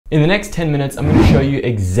In the next 10 minutes, I'm going to show you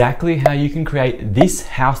exactly how you can create this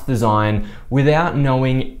house design without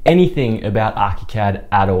knowing anything about ArchiCAD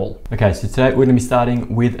at all. Okay, so today we're going to be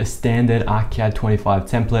starting with a standard ArchiCAD 25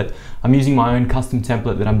 template. I'm using my own custom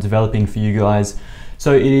template that I'm developing for you guys.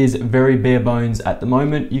 So it is very bare bones at the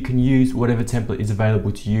moment. You can use whatever template is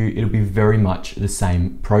available to you. It'll be very much the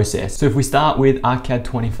same process. So if we start with ArchiCAD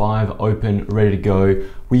 25 open, ready to go,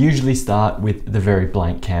 we usually start with the very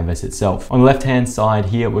blank canvas itself. On the left-hand side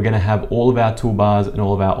here, we're gonna have all of our toolbars and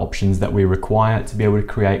all of our options that we require to be able to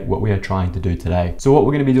create what we are trying to do today. So what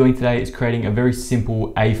we're gonna be doing today is creating a very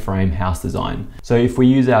simple A-frame house design. So if we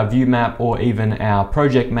use our view map or even our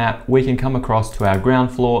project map, we can come across to our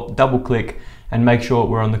ground floor, double click, and make sure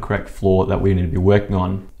we're on the correct floor that we need to be working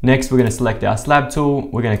on. Next, we're gonna select our slab tool.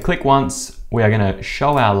 We're gonna click once, we are gonna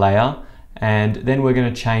show our layer, and then we're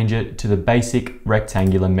gonna change it to the basic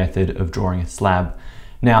rectangular method of drawing a slab.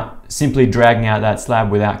 Now, simply dragging out that slab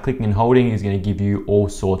without clicking and holding is gonna give you all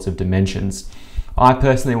sorts of dimensions. I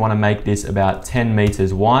personally wanna make this about 10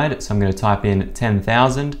 meters wide, so I'm gonna type in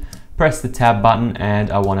 10,000, press the tab button, and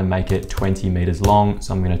I want to make it 20 meters long,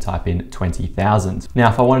 so I'm going to type in 20,000. Now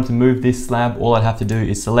if I wanted to move this slab, all I'd have to do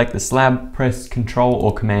is select the slab, press Control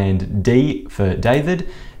or Command D for David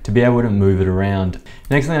to be able to move it around.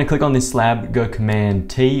 Next I'm going to click on this slab, go Command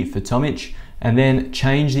T for Tomic, and then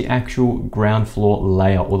change the actual ground floor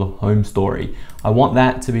layer or the home story. I want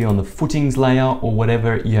that to be on the footings layer or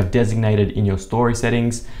whatever you have designated in your story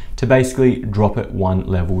settings to basically drop it one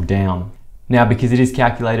level down. Now, because it is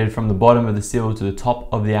calculated from the bottom of the sill to the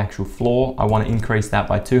top of the actual floor, I want to increase that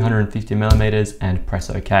by 250 millimeters and press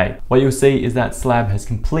OK. What you'll see is that slab has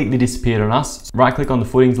completely disappeared on us. Right click on the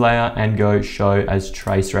footings layer and go show as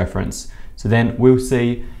trace reference. So then we'll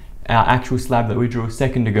see our actual slab that we drew a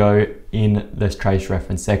second ago in this trace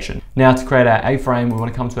reference section. Now to create our A-frame, we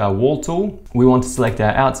want to come to our wall tool. We want to select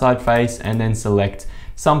our outside face and then select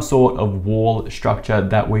some sort of wall structure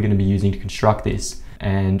that we're going to be using to construct this,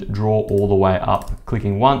 and draw all the way up,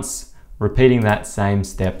 clicking once, repeating that same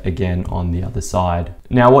step again on the other side.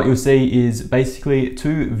 Now what you'll see is basically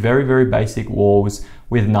two very basic walls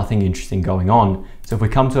with nothing interesting going on. So if we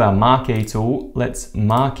come to our marquee tool, let's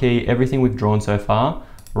marquee everything we've drawn so far,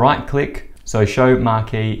 right click, so show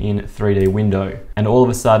marquee in 3D window. And all of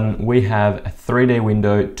a sudden we have a 3D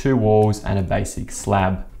window, two walls and a basic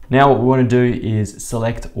slab. Now what we want to do is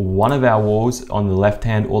select one of our walls on the left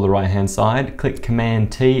hand or the right hand side, click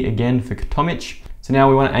Command T again for Tomic. So now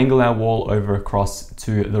we want to angle our wall over across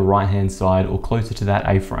to the right hand side or closer to that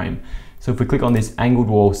A-frame. So if we click on this angled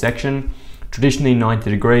wall section, traditionally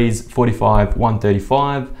 90 degrees, 45,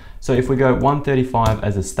 135. So if we go 135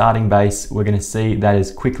 as a starting base, we're going to see that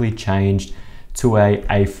is quickly changed to a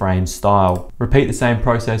A-frame style. Repeat the same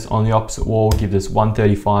process on the opposite wall, give us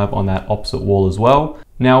 135 on that opposite wall as well.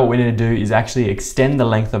 Now what we need to do is actually extend the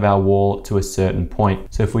length of our wall to a certain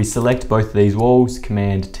point. So if we select both of these walls,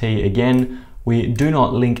 Command T again, we do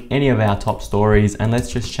not link any of our top stories, and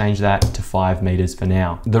let's just change that to 5 meters for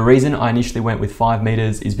now. The reason I initially went with 5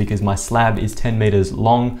 meters is because my slab is 10 meters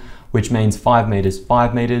long, which means 5 meters,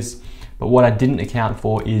 5 meters. But what I didn't account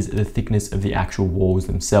for is the thickness of the actual walls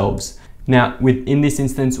themselves. Now, in this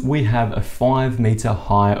instance, we have a 5 meter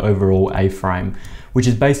high overall A-frame, which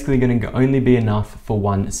is basically going to only be enough for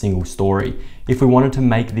one single story. If we wanted to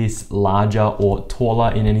make this larger or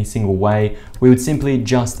taller in any single way, we would simply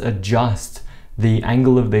just adjust the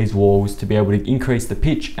angle of these walls to be able to increase the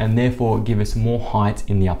pitch and therefore give us more height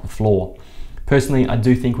in the upper floor. Personally, I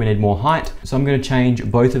do think we need more height, so I'm going to change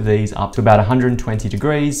both of these up to about 120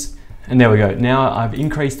 degrees. And there we go. Now I've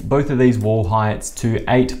increased both of these wall heights to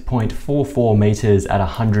 8.44 meters at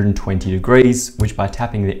 120 degrees, which by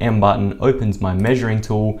tapping the M button opens my measuring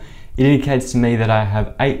tool. It indicates to me that I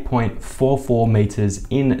have 8.44 meters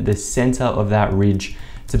in the center of that ridge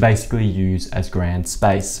to basically use as ground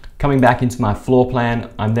space. Coming back into my floor plan,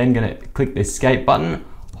 I'm then going to click the escape button,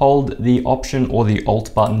 hold the Option or the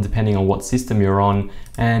Alt button depending on what system you're on,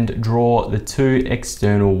 and draw the two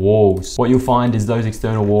external walls. What you'll find is those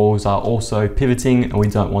external walls are also pivoting, and we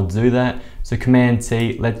don't want to do that. So Command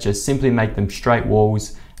T, let's just simply make them straight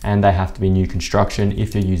walls, and they have to be new construction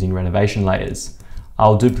if you're using renovation layers.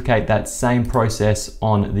 I'll duplicate that same process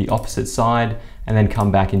on the opposite side and then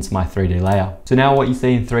come back into my 3D layer. So now what you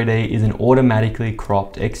see in 3D is an automatically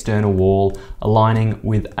cropped external wall aligning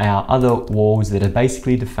with our other walls that are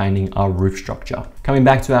basically defining our roof structure. Coming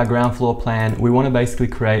back to our ground floor plan, we want to basically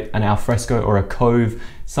create an alfresco or a cove,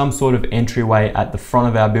 some sort of entryway at the front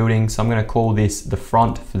of our building. So I'm going to call this the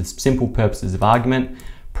front for the simple purposes of argument.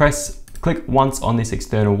 Click once on this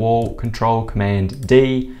external wall, Control Command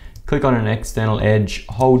D, click on an external edge,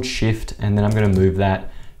 hold Shift, and then I'm going to move that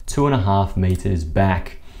 2.5 meters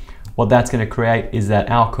back. What that's going to create is that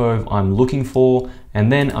alcove I'm looking for,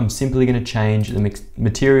 and then I'm simply going to change the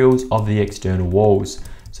materials of the external walls.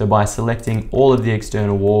 So by selecting all of the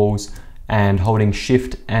external walls and holding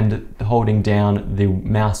shift and holding down the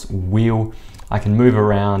mouse wheel, I can move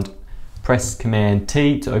around, press Command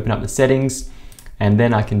T to open up the settings, and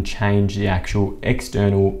then I can change the actual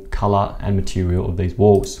external color and material of these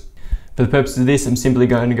walls. For the purpose of this, I'm simply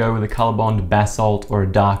going to go with a color bond basalt or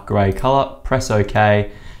a dark gray color, press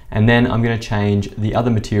OK, and then I'm going to change the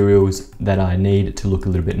other materials that I need to look a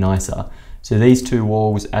little bit nicer. So these two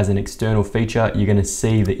walls as an external feature, you're going to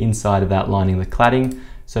see the inside of that lining the cladding.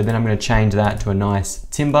 So then I'm going to change that to a nice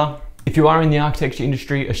timber. If you are in the architecture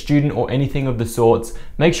industry, a student or anything of the sorts,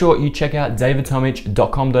 make sure you check out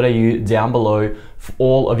davidtomic.com.au down below for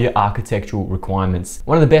all of your architectural requirements.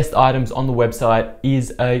 One of the best items on the website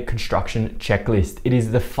is a construction checklist. It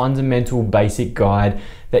is the fundamental basic guide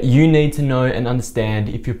that you need to know and understand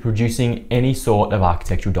if you're producing any sort of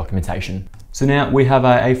architectural documentation. So now we have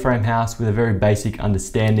our A-frame house with a very basic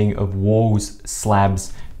understanding of walls,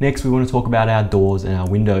 slabs. Next, we want to talk about our doors and our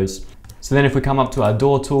windows. So then if we come up to our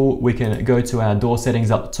door tool, we can go to our door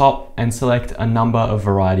settings up the top and select a number of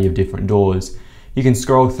variety of different doors. You can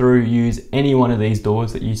scroll through, use any one of these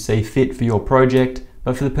doors that you see fit for your project,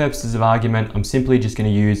 but for the purposes of argument, I'm simply just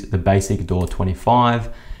going to use the basic door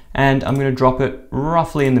 25, and I'm going to drop it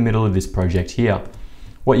roughly in the middle of this project here.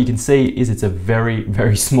 What you can see is it's a very,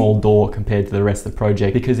 very small door compared to the rest of the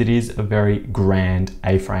project because it is a very grand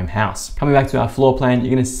A-frame house. Coming back to our floor plan,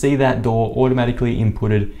 you're going to see that door automatically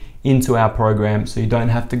inputted into our program, so you don't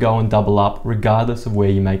have to go and double up regardless of where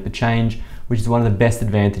you make the change, which is one of the best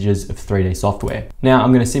advantages of 3D software. Now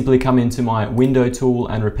I'm going to simply come into my window tool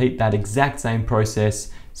and repeat that exact same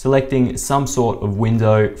process, selecting some sort of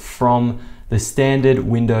window from the standard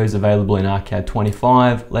windows available in ArchiCAD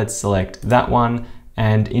 25. Let's select that one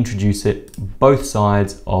and introduce it both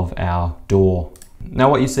sides of our door.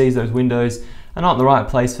 Now what you see is those windows are not the right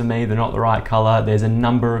place for me, they're not the right color, there's a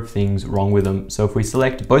number of things wrong with them. So if we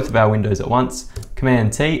select both of our windows at once,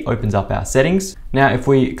 Command T opens up our settings. Now if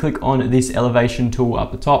we click on this elevation tool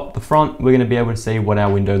up the top, the front, we're going to be able to see what our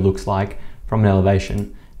window looks like from an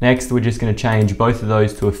elevation. Next, we're just going to change both of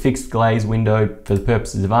those to a fixed glaze window for the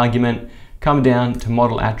purposes of argument. Come down to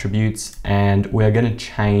model attributes, and we're going to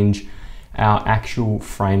change our actual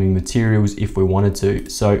framing materials if we wanted to.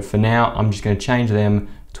 So for now, I'm just going to change them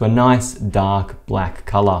to a nice dark black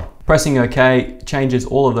color. Pressing OK changes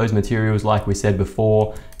all of those materials like we said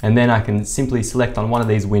before, and then I can simply select on one of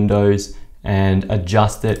these windows and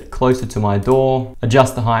adjust it closer to my door,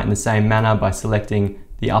 adjust the height in the same manner by selecting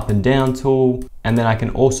the up and down tool, and then I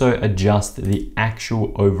can also adjust the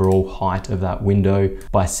actual overall height of that window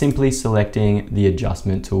by simply selecting the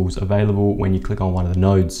adjustment tools available when you click on one of the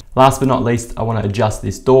nodes. Last but not least, I want to adjust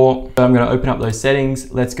this door. So I'm going to open up those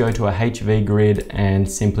settings. Let's go to a HV grid and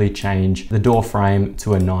simply change the door frame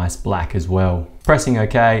to a nice black as well. Pressing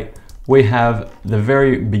OK, we have the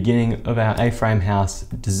very beginning of our A-frame house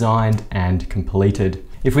designed and completed.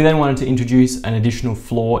 If we then wanted to introduce an additional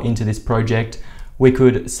floor into this project, we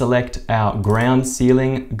could select our ground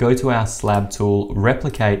ceiling, go to our slab tool,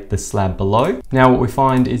 replicate the slab below. Now what we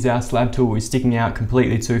find is our slab tool is sticking out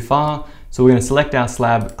completely too far. So we're going to select our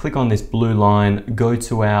slab, click on this blue line, go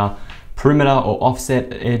to our perimeter or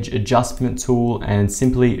offset edge adjustment tool and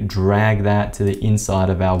simply drag that to the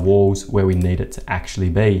inside of our walls where we need it to actually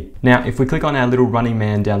be. Now, if we click on our little running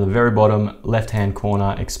man down the very bottom left-hand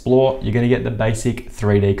corner, explore, you're going to get the basic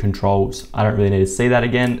 3D controls. I don't really need to see that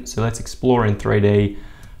again. So let's explore in 3D,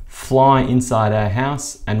 fly inside our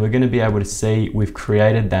house, and we're going to be able to see we've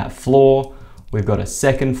created that floor. We've got a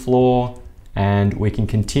second floor, and we can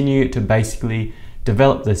continue to basically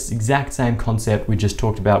develop this exact same concept we just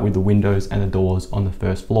talked about with the windows and the doors on the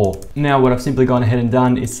first floor. Now what I've simply gone ahead and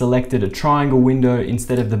done is selected a triangle window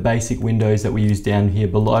instead of the basic windows that we use down here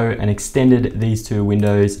below, and extended these two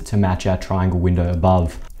windows to match our triangle window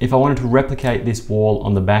above. If I wanted to replicate this wall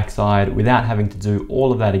on the back side without having to do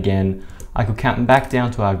all of that again, I could come back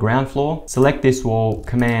down to our ground floor, select this wall,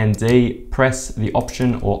 Command D, press the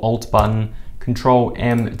Option or Alt button, Control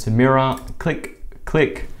M to mirror, click,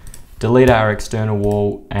 click, delete our external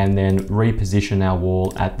wall, and then reposition our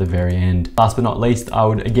wall at the very end. Last but not least, I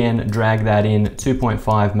would again drag that in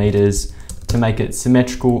 2.5 meters to make it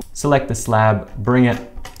symmetrical. Select the slab, bring it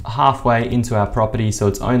halfway into our property so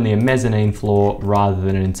it's only a mezzanine floor rather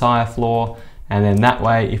than an entire floor. And then that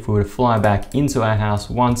way, if we were to fly back into our house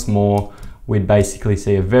once more, we'd basically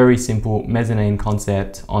see a very simple mezzanine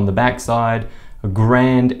concept on the back side, a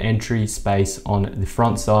grand entry space on the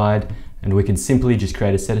front side, and we can simply just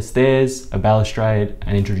create a set of stairs, a balustrade,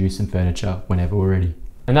 and introduce some furniture whenever we're ready.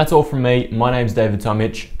 And that's all from me. My name's David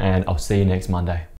Tomic, and I'll see you next Monday.